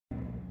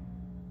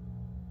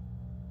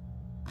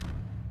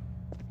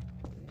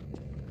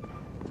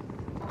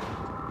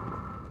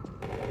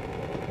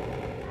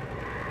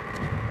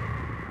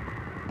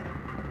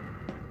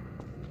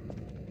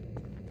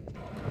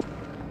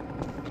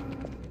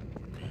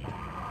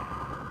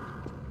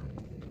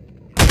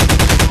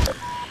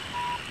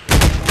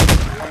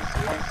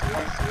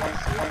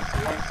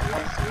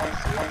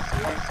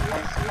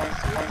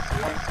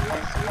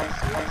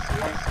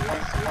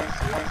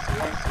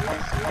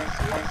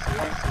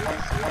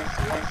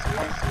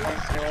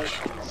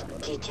Operations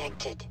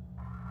detected.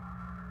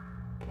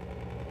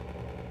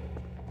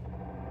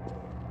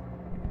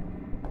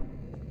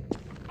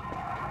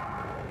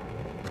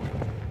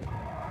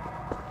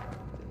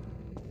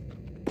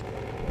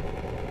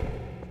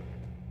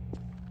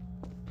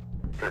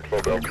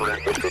 Slow down 3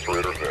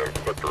 operators and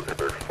sector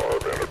index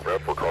 5 and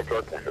advance for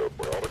contact. We have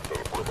bionics in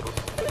the perimeter.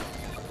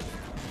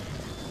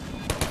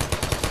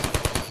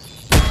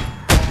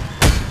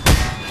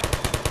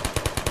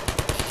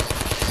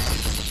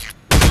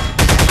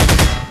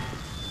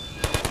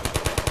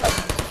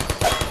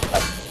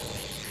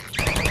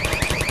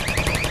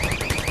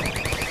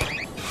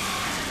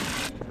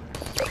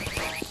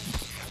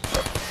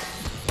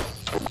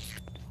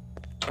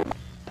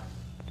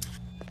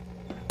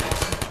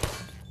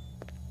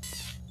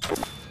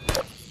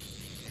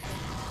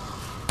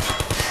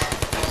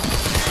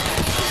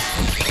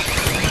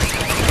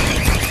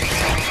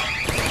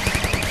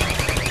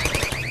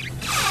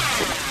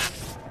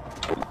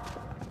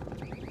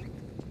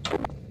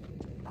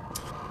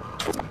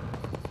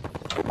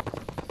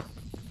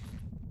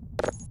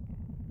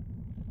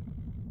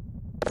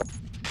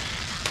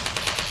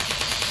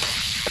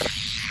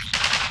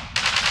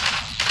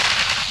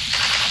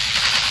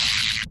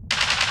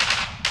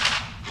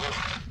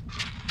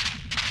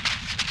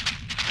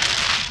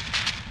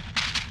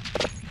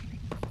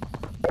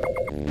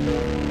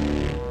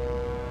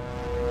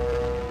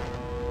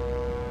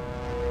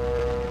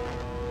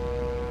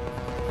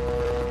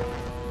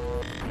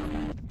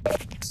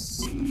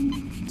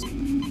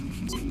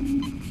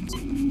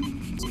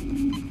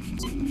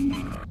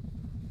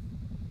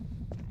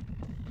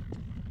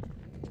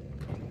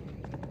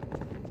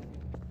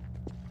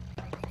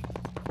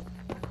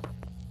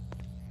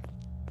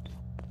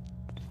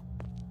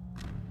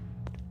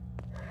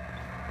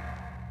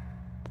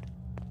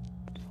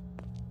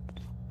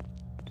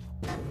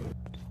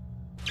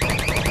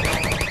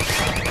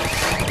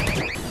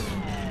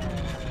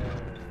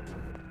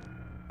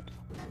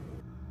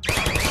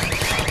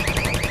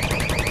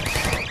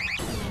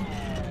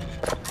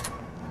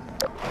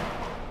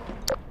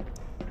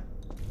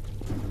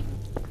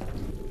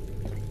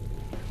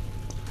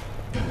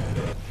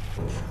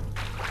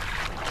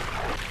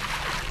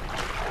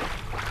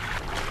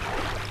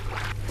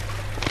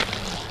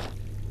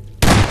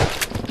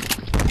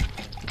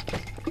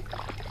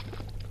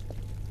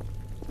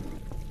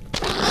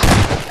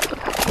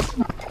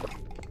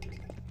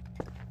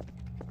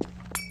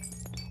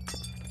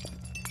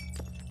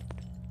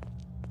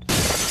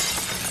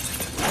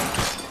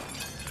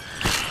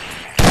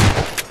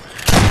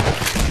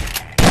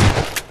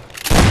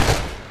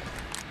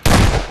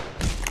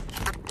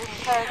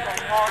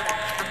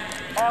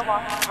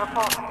 Airwatch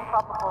reports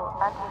probable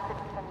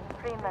anti-citizen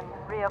Freeman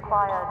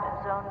reacquired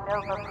Zone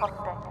Nova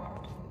Prospekt.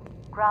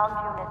 Ground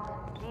units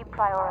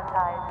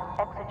deprioritize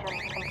exigent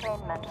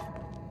containment.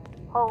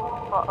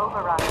 Hold for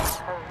override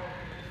code.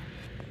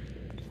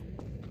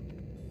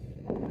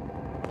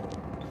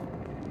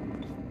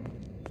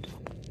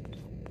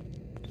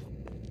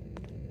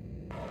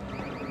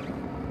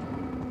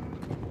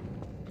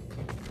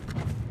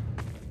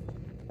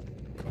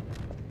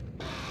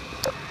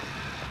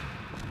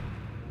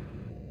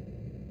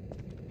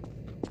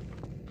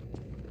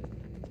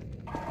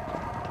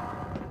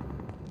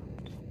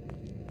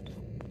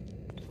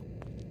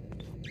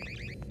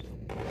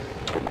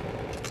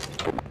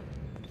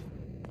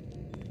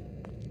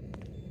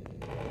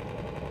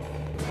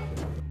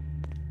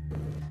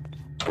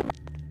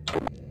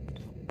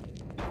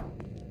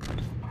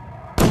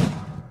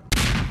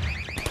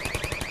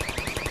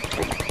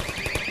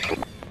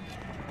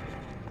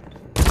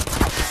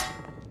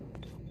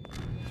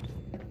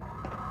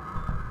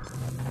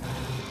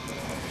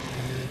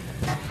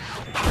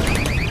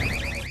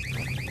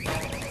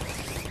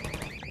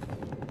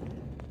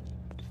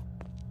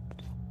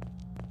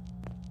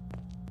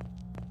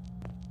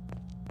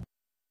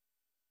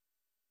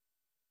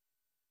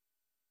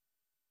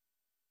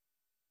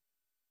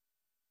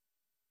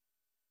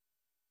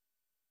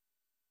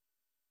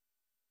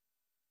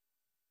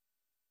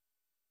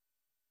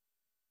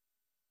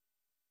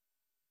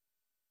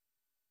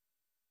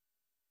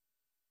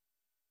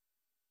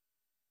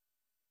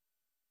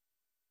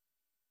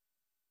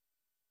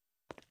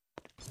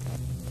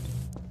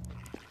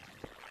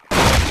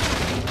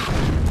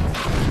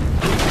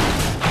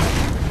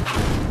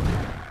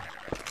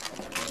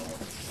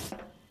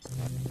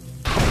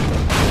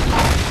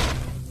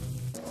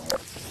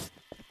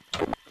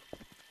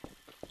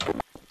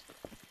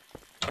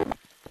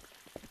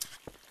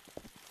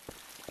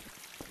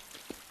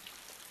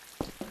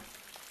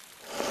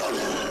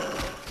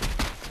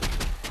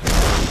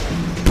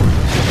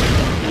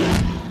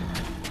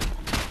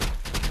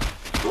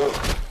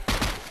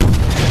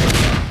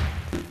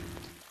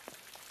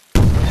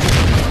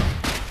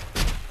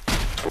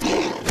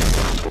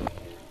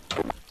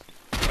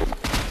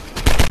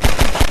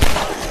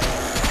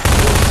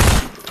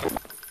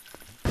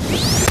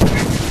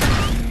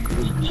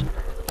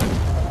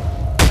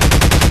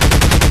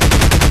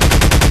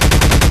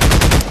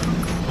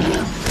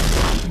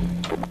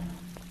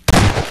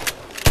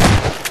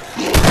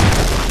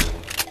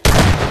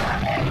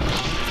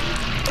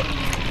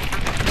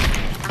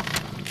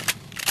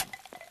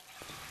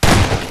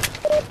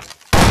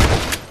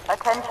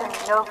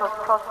 Nova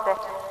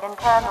Prospekt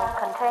internal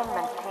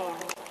containment team.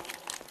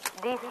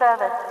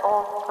 Deservice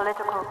all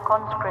political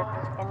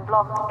conscripts in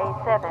Block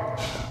A7.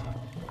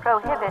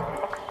 Prohibit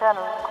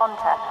external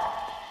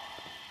contact.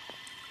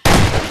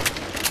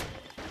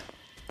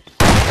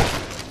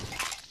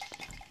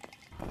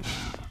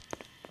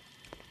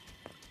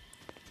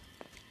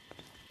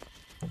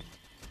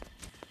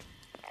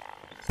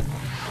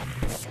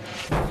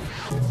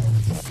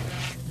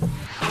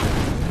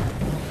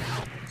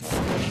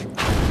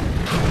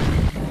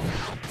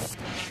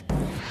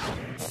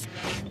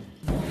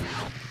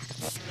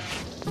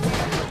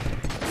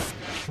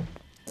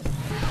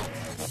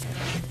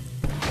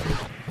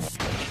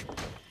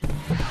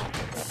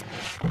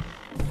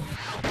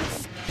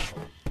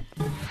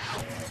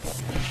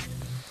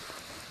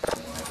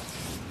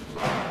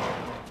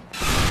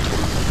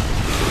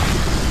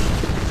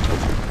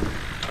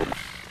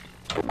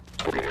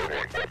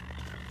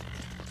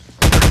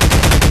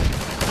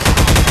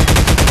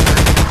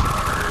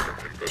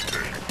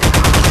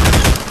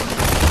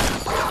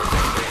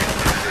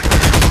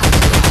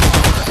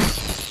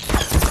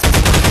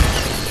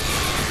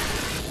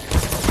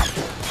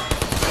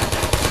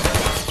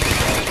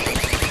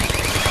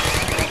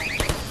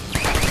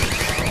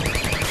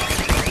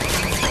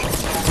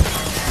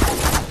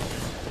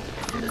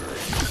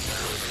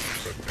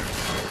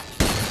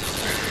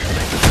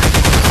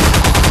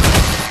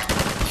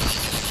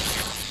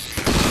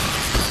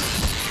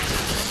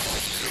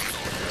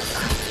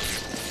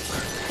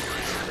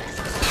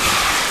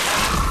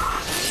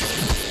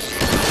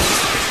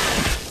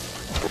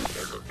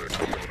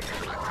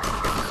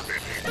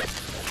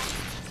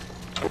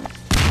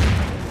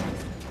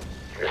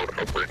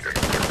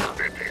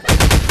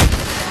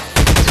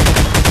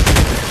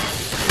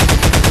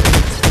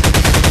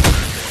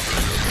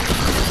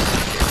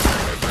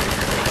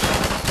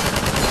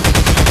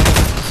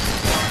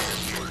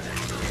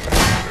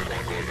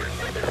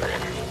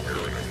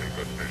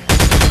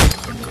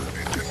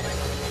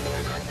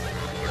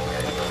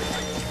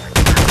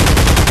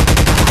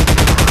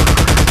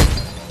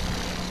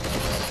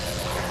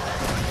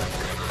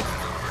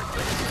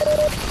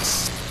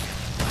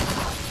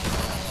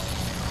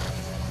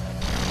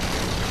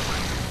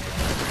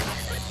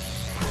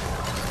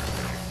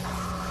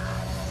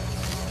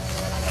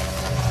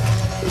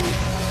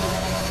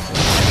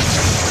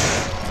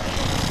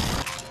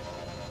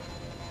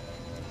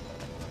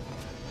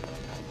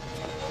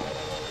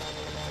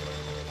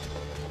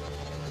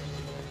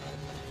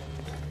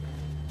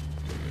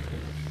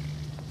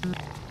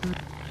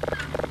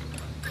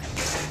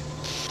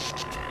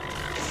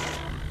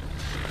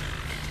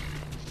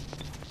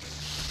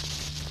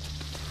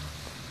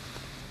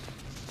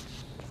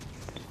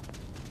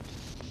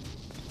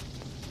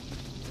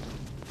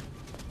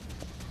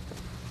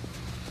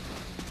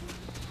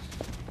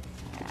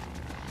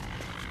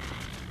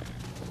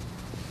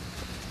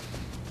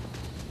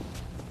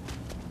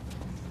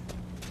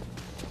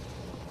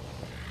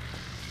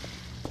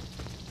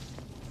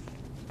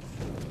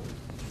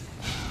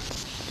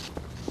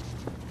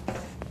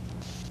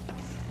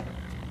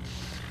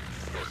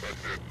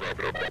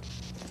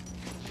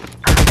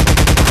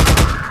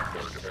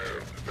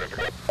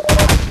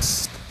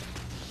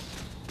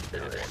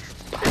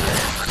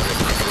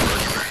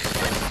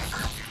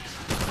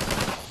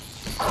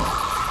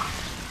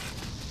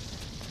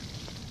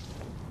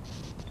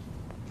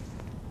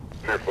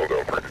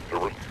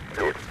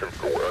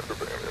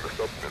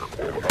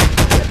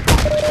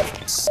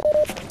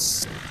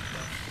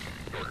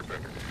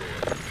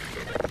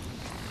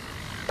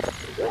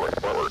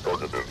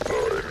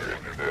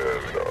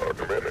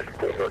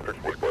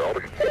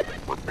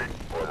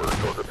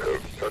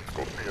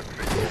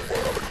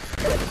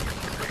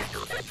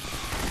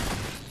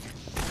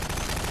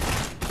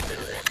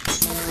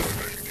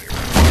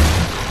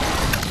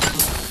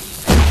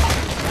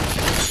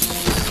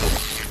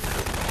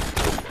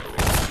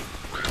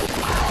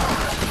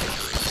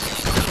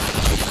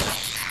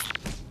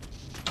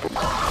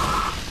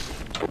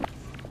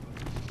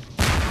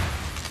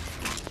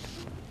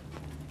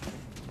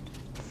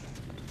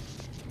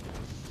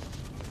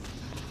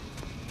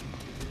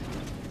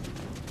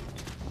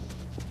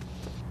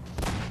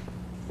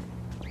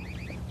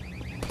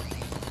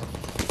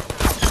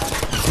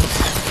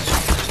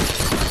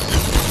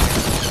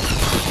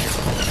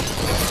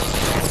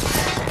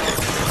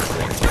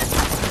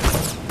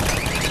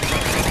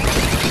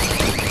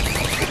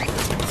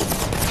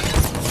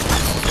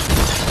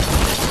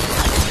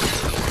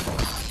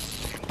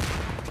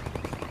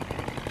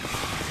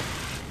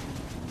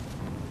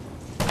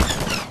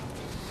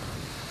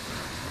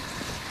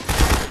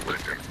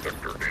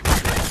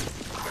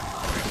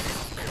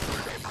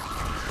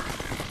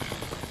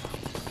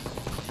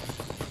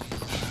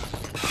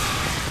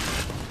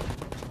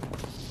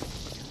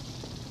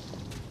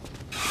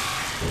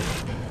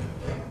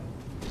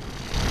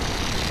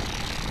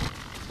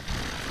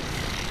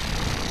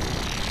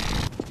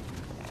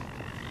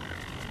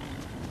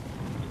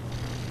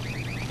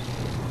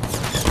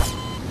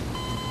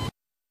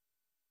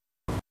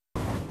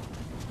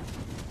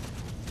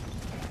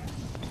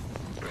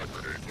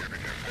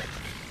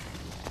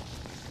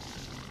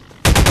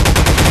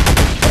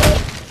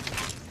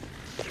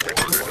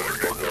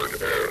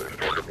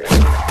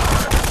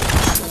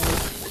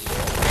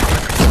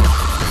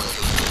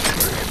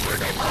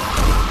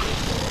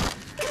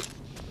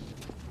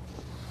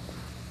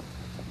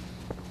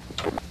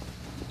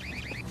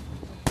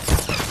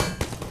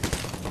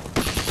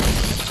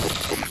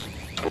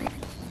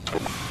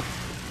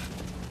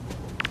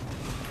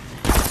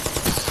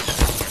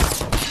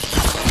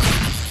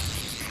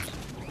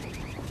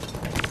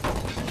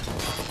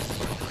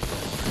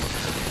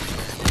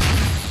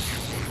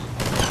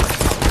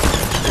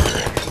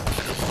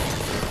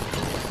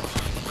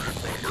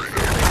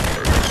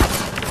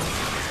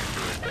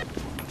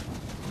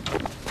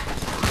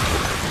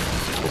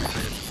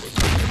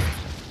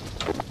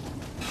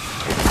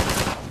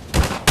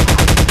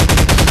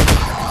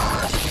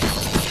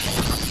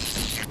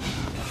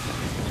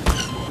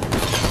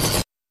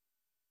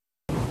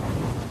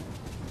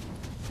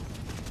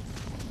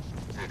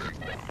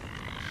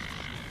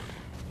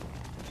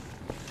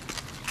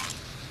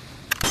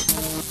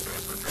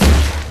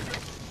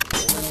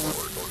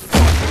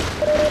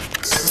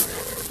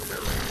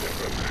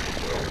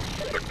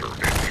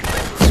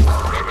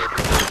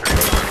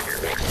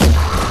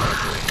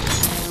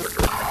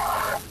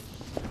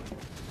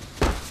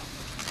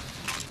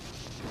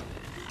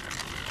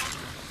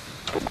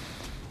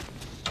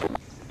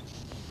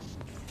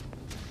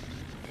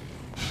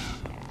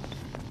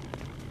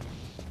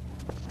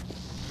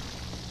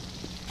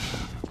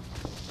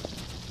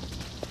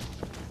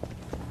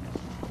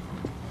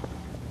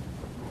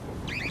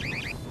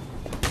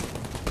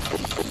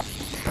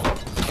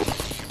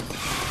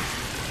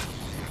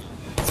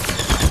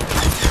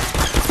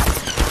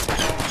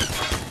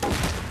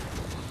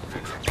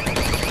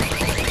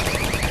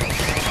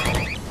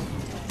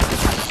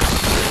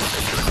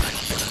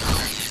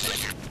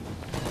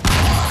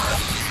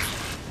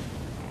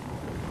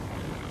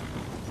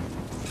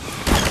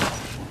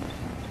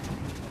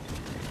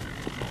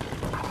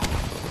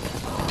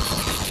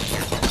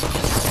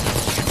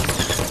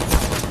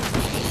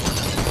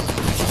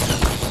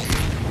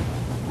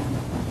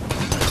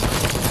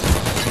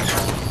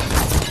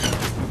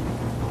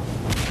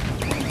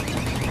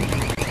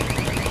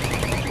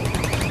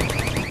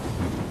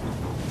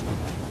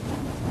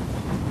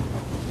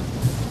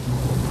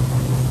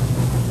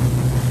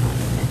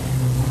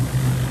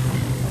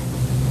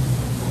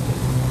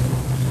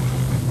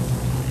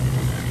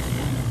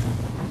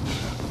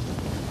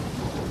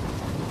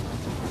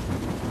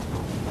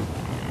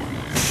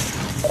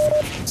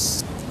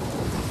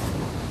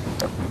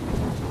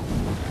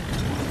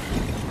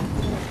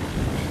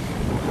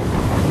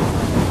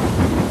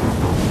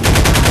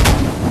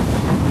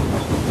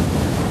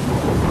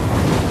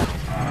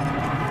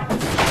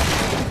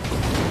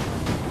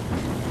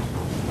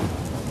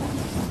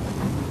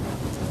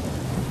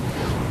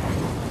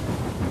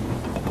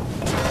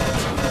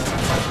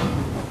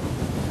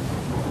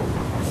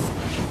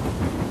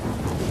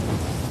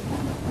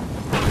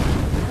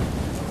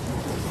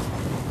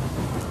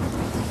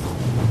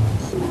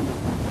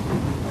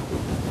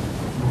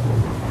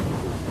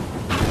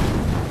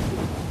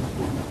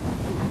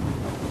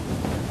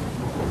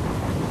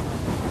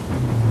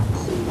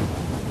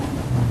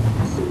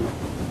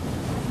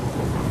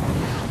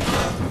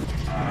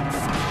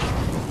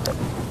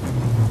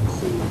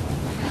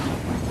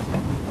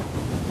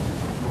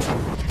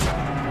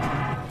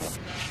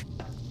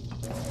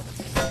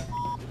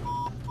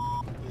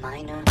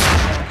 Minor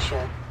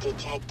fracture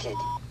detected.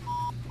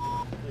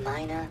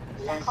 Minor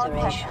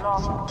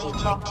lacerations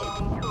detected.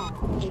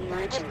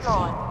 Emergency.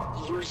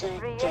 User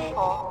dead.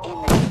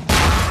 Imminent.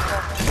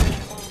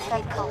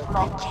 Medical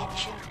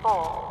attention.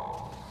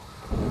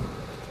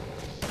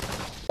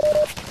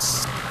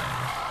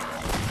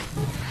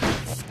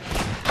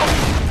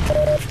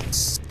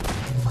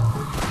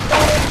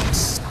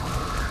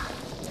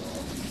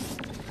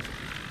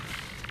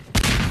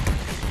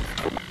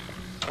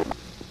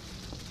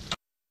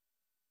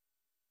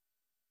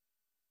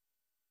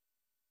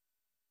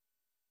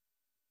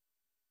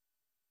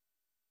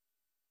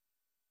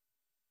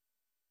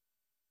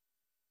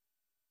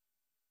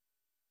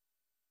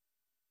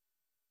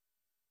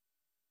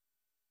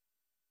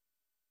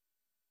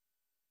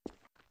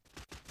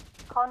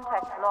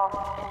 Contact lost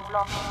in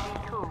Block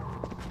B2.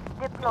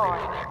 Deploy.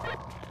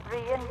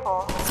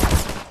 Reinforce.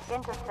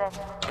 Intercept.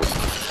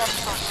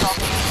 Central Block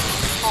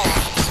 4.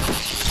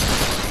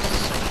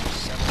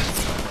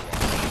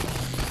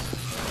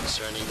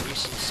 Concerning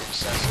recent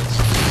successes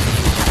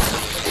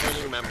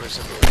concerning members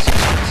of the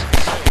resistance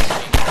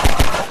society.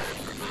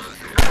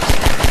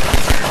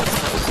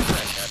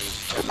 Having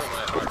to temper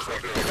my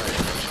heartfelt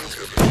congratulations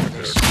with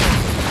this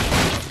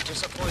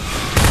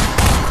disappointment.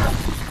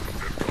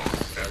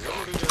 I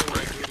wouldn't be doing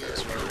my duty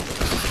as well.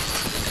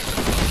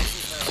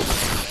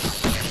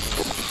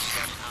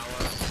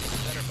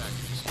 Better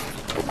factors.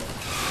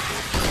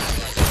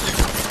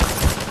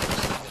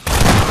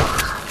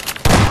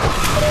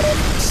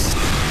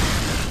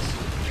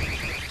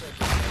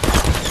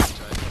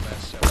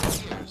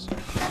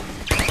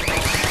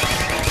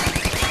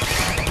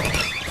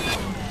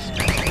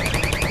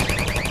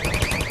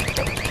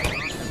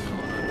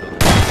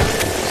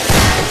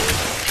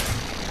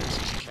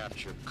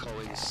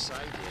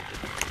 Coincided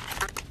with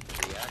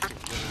the act of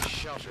giving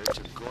shelter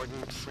to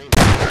Gordon Freeman.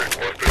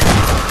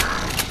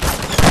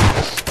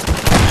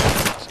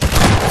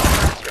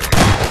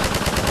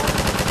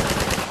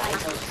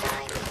 Vital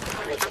signs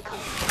critical.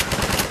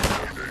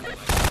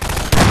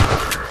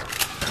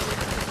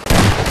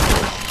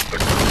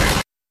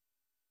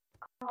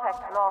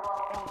 Contact lost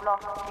in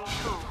Block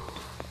B2.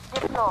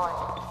 Deploy.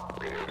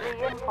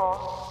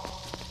 Reinforce.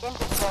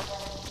 Intercept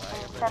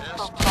in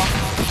Central Block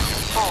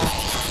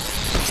 4.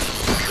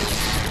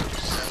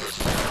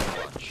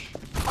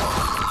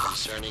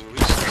 Concerning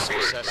recent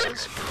successes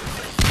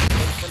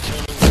and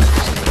containing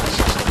members of the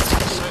resistance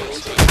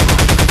society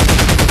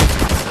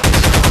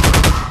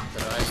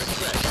that I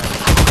regret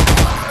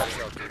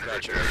heartfelt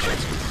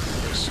congratulations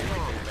with a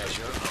strong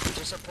measure of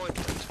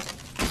disappointment.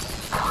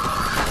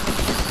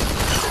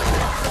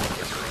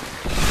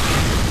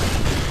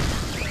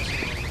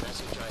 The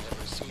message I have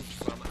received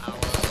from our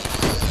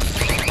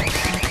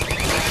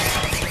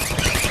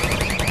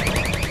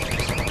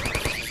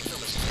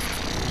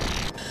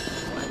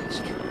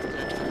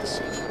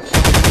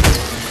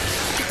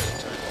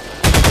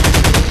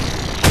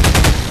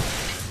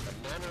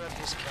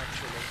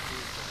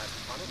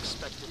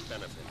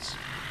benefits.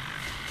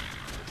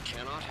 It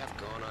cannot have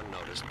gone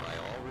unnoticed by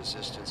all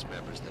resistance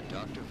members that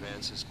Dr.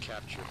 Vance's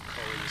capture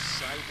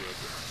coincided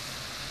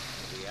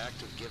with the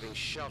act of giving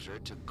shelter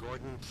to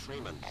Gordon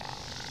Freeman.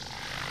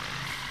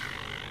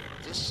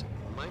 This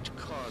might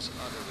cause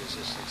other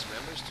resistance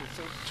members to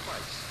think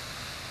twice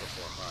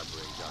before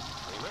harboring Dr.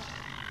 Freeman.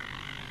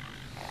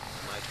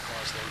 It might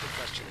cause them to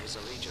question his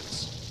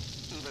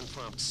allegiance, even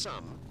prompt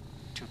some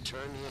to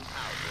turn him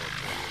out or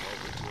turn him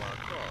over to our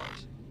cause.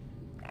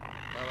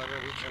 However,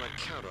 we cannot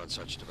count on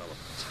such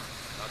developments.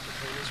 Dr.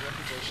 Freeman's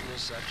reputation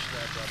is such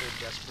that other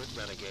desperate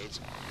renegades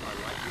are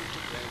likely to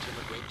grant him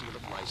a great deal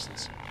of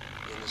license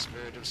in the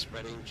spirit of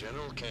spreading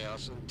general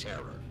chaos and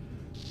terror.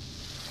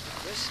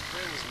 This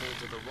brings me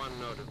to the one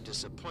note of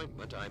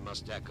disappointment I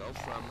must echo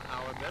from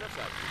our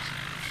benefactors.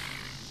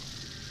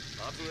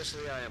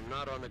 Obviously, I am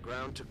not on the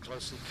ground to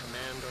closely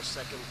command or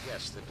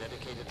second-guess the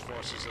dedicated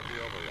forces of the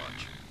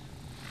Overwatch.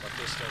 But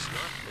this does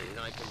not mean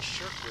I can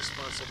shirk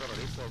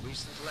responsibility for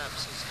recent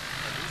lapses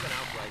and even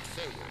outright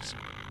failures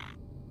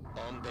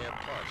on their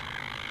part.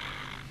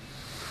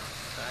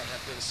 I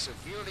have been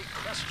severely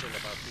questioned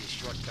about these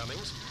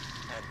shortcomings,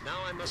 and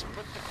now I must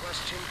put the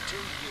question to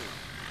you.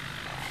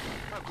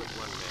 How could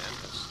one man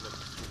have slipped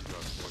through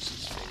your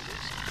force's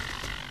fingers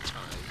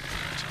time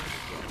and time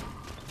again?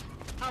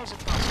 How is it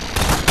possible?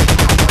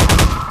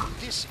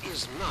 This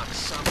is not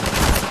some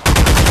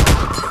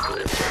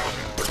highly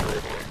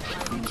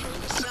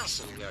trained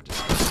assassin we are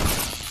discussing.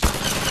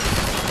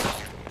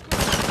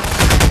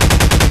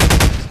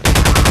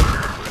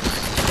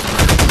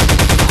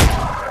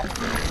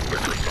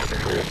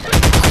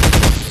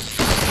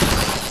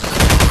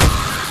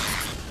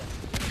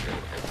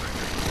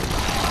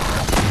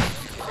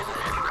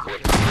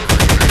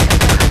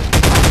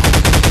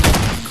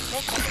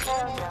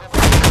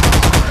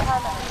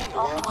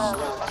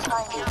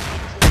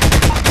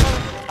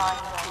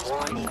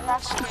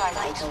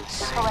 Vital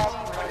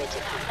signs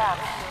critical.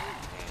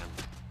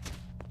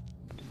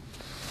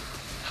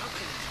 How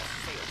can you have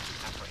failed to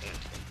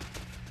apprehend him?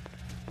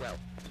 Well,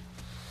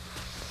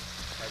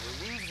 I will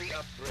leave the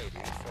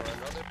upbraiding for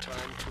another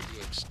time to the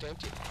extent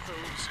it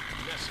proves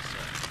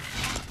necessary.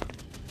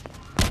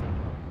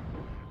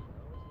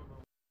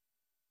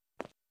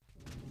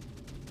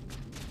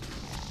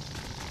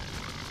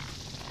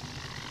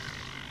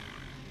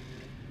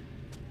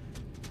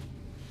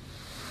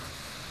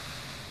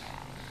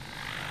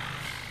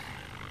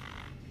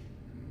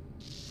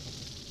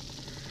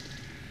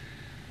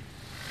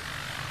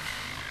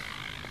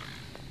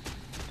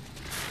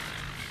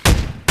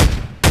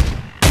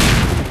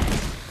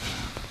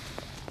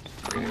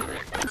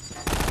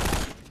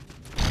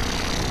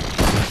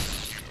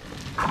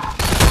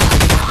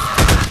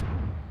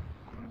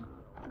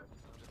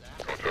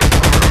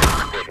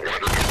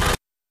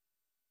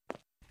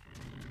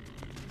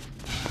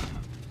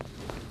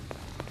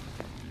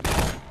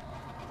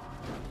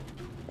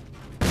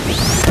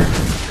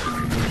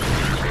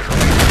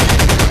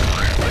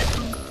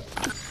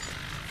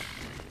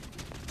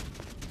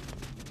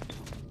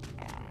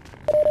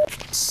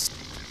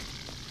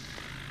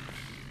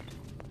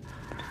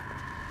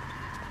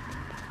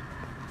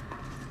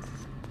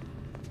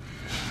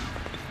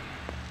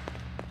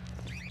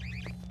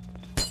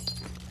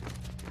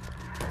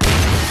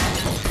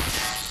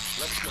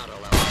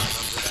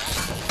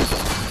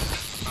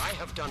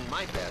 Done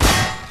my best.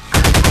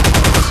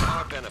 It's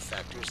our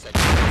benefactors that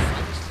give the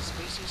finest the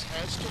species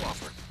has to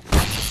offer.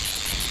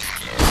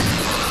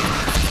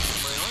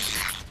 My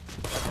argument,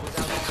 but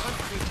without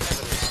concrete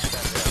evidence to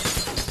back it up,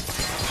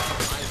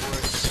 my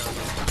words sound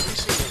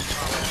increasingly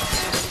intolerant.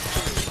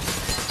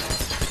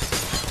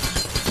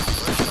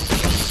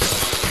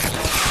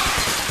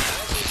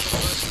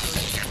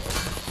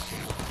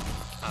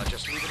 I'll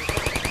just leave it at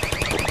that.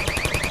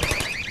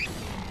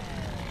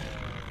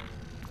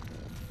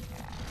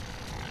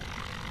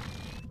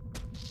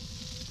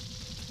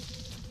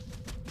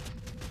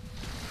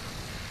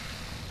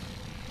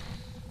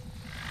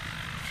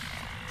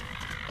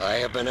 I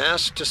have been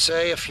asked to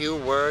say a few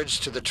words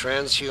to the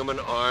transhuman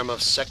arm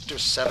of Sector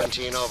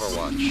 17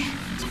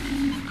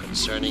 Overwatch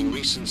concerning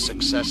recent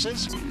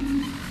successes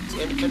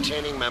in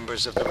containing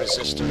members of the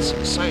Resistance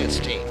science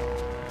team.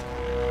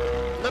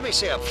 Let me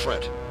say up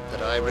front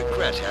that I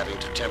regret having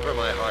to temper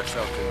my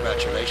heartfelt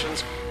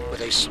congratulations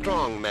with a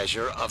strong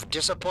measure of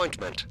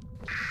disappointment.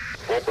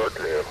 I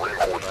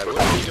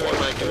wouldn't be doing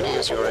my duty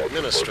as your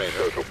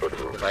administrator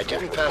if I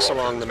didn't pass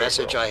along the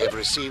message I have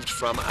received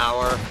from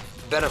our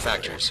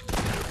benefactors.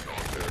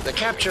 The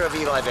capture of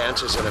Alyx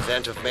Vance is an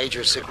event of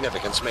major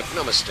significance, make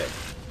no mistake.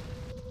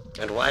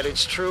 And while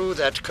it's true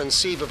that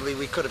conceivably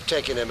we could have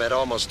taken him at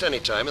almost any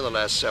time in the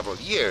last several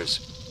years,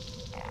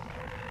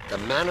 the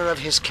manner of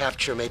his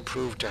capture may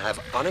prove to have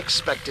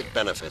unexpected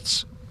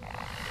benefits.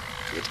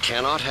 It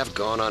cannot have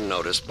gone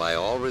unnoticed by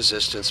all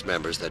Resistance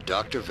members that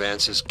Dr.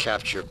 Vance's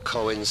capture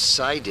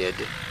coincided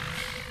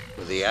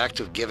with the act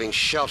of giving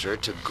shelter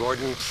to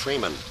Gordon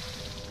Freeman.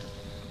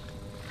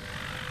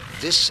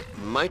 This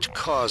might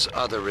cause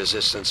other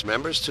Resistance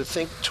members to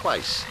think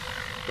twice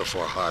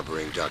before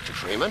harboring Dr.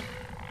 Freeman.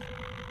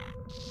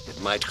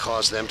 It might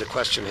cause them to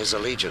question his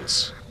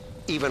allegiance,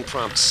 even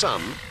prompt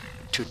some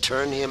to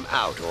turn him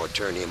out or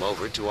turn him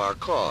over to our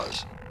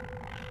cause.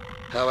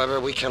 However,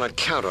 we cannot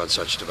count on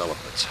such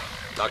developments.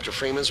 Dr.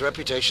 Freeman's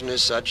reputation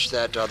is such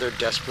that other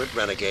desperate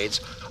renegades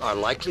are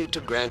likely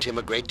to grant him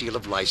a great deal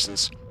of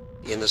license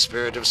in the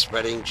spirit of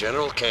spreading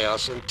general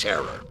chaos and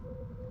terror.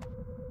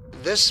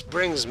 This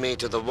brings me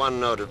to the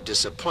one note of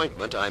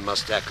disappointment I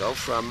must echo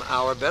from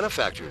our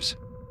benefactors.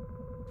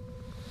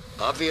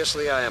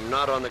 Obviously, I am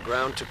not on the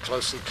ground to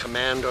closely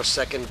command or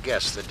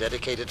second-guess the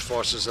dedicated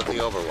forces of the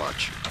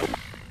Overwatch.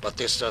 But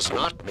this does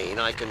not mean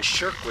I can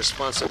shirk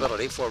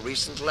responsibility for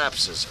recent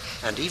lapses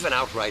and even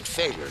outright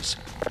failures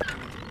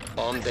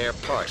on their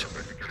part.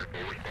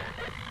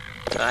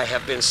 I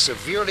have been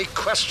severely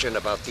questioned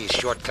about these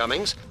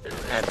shortcomings,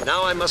 and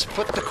now I must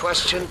put the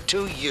question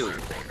to you.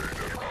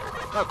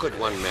 How could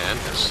one man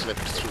have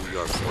slipped through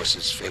your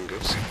forces'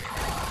 fingers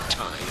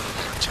time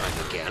and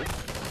time again?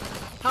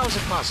 How is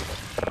it possible?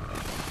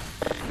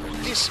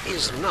 This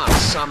is not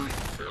some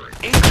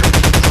ancient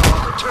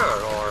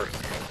provocateur or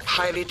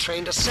highly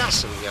trained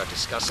assassin we are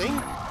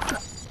discussing.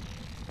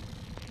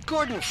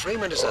 Gordon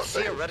Freeman is a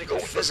theoretical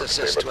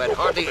physicist who had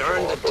hardly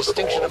earned the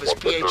distinction of his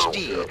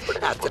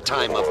PhD at the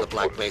time of the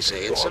Black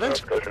Mesa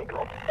incident.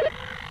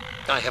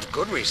 I have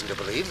good reason to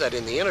believe that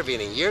in the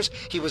intervening years,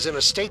 he was in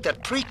a state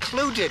that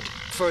precluded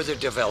further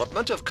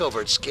development of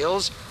covert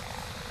skills.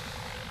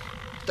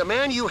 The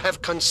man you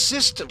have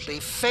consistently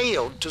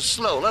failed to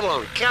slow, let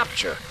alone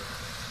capture,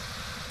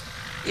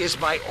 is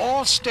by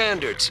all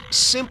standards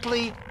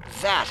simply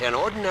that, an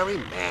ordinary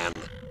man.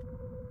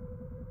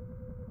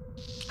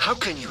 How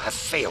can you have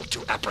failed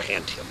to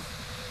apprehend him?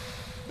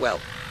 Well,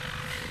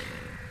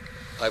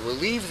 I will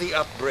leave the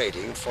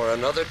upbraiding for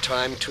another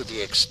time to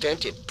the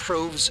extent it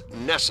proves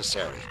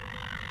necessary.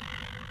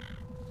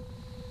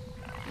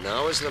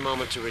 Now is the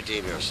moment to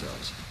redeem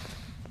yourselves.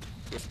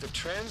 If the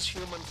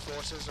transhuman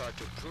forces are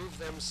to prove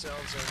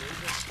themselves an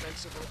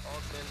indispensable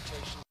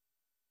augmentation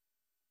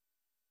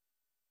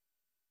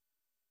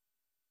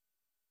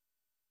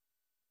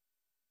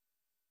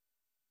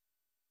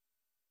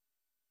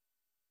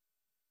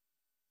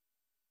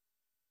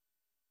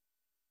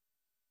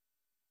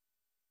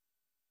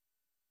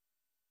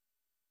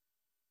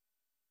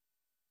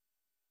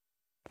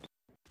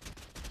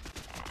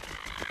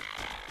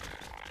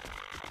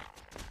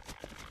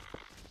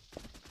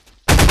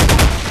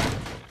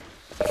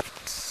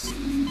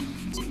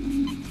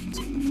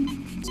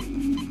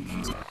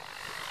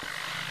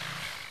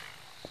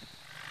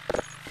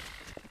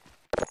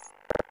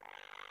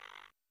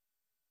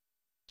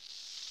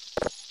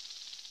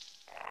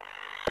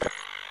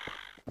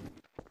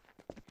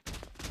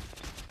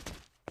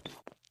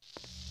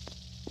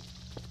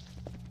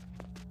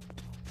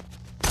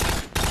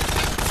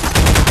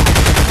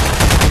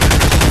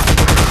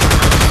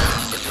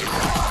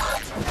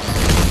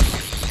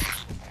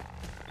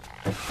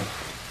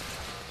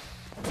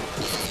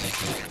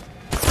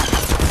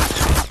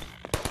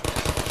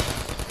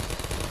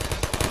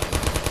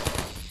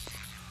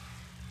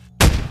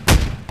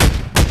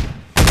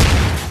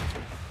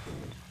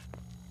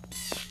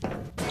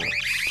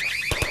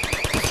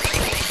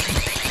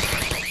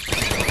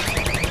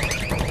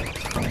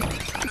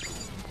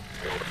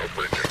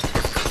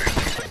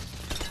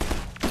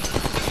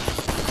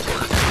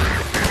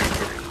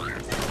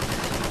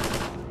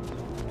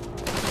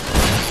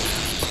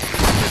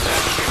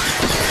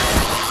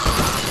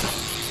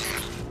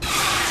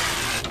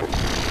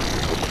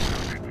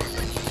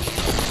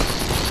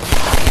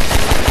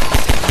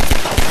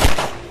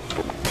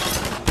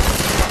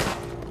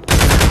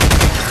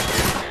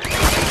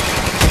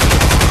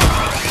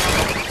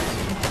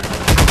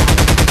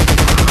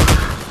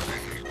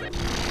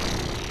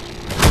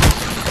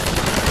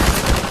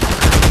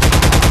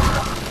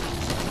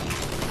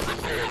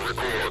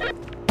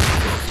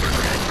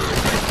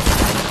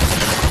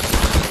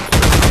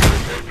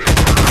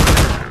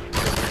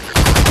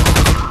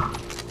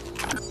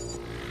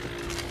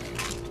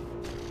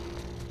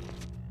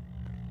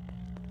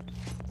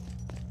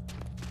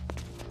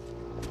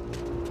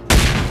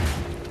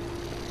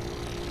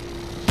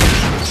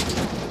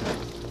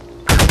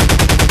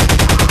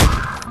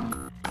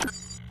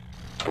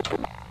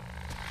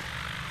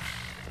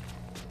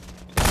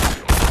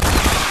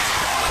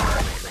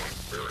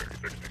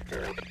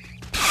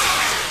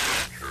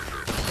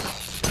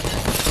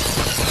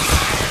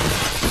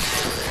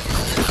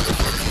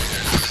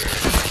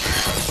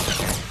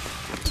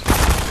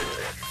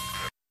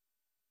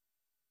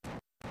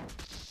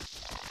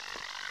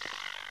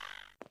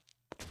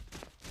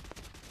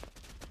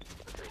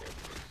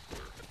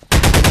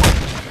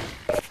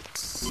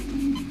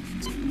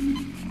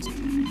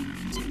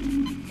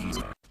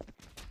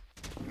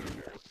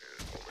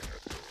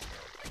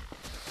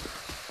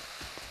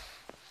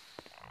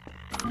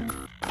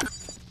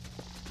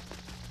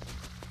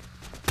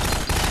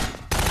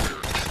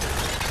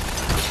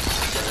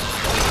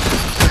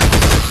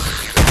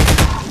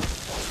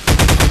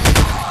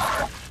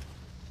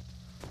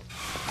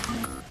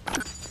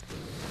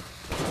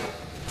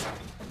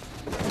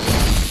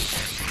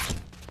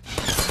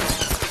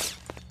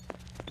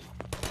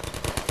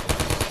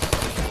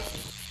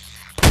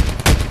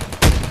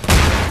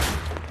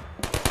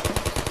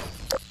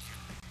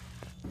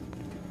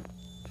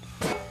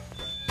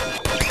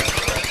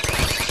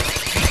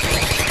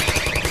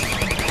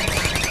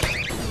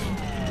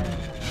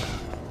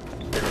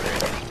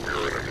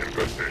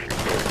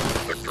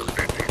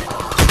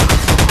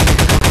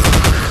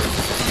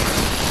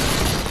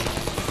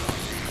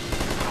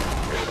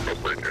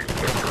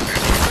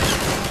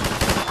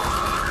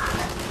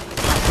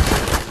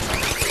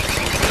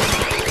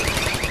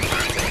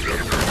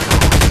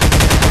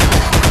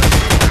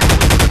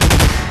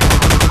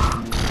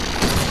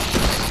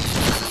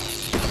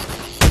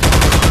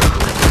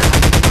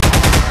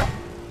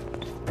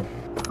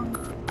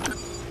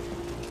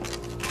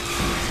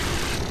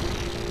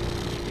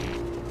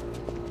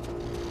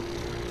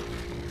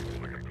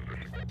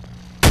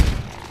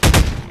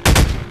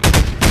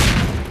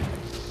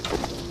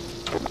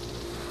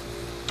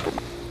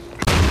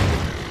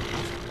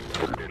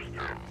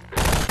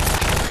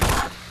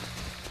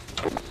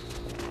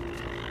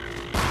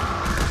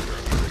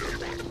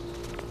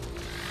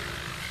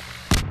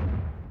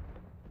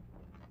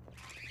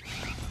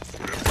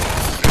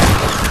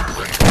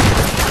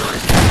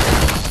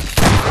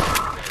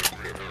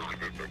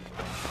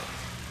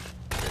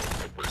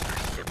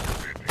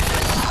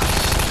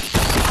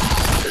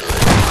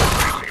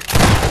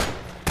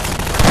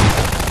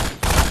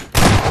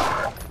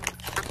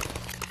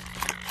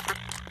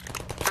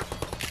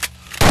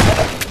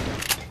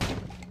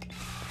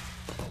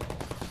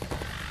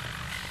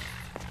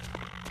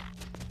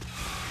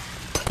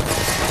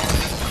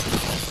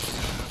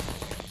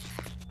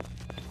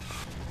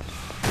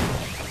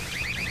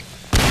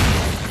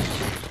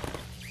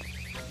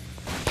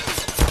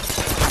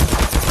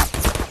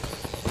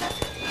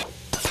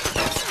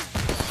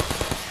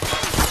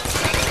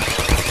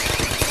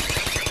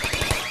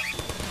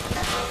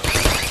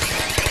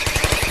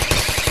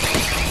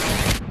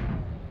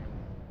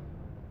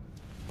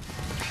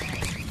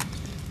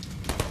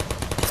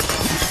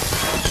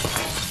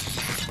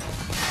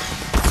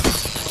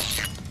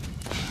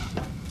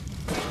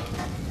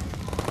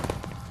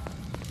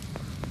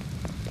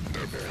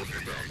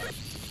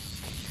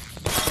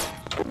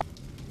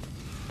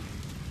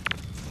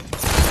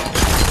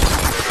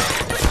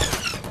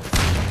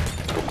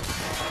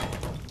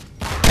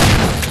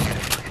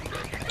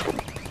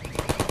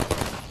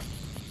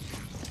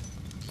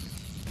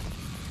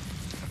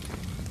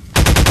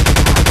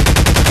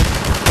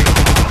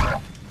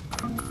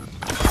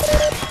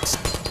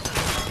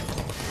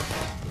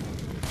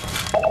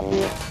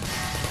Medical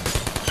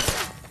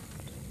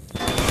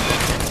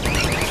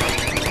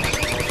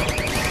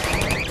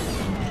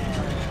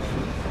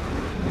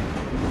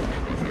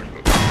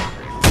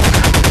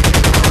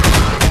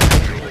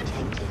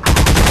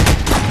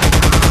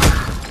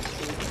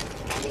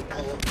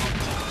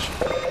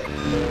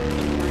attention.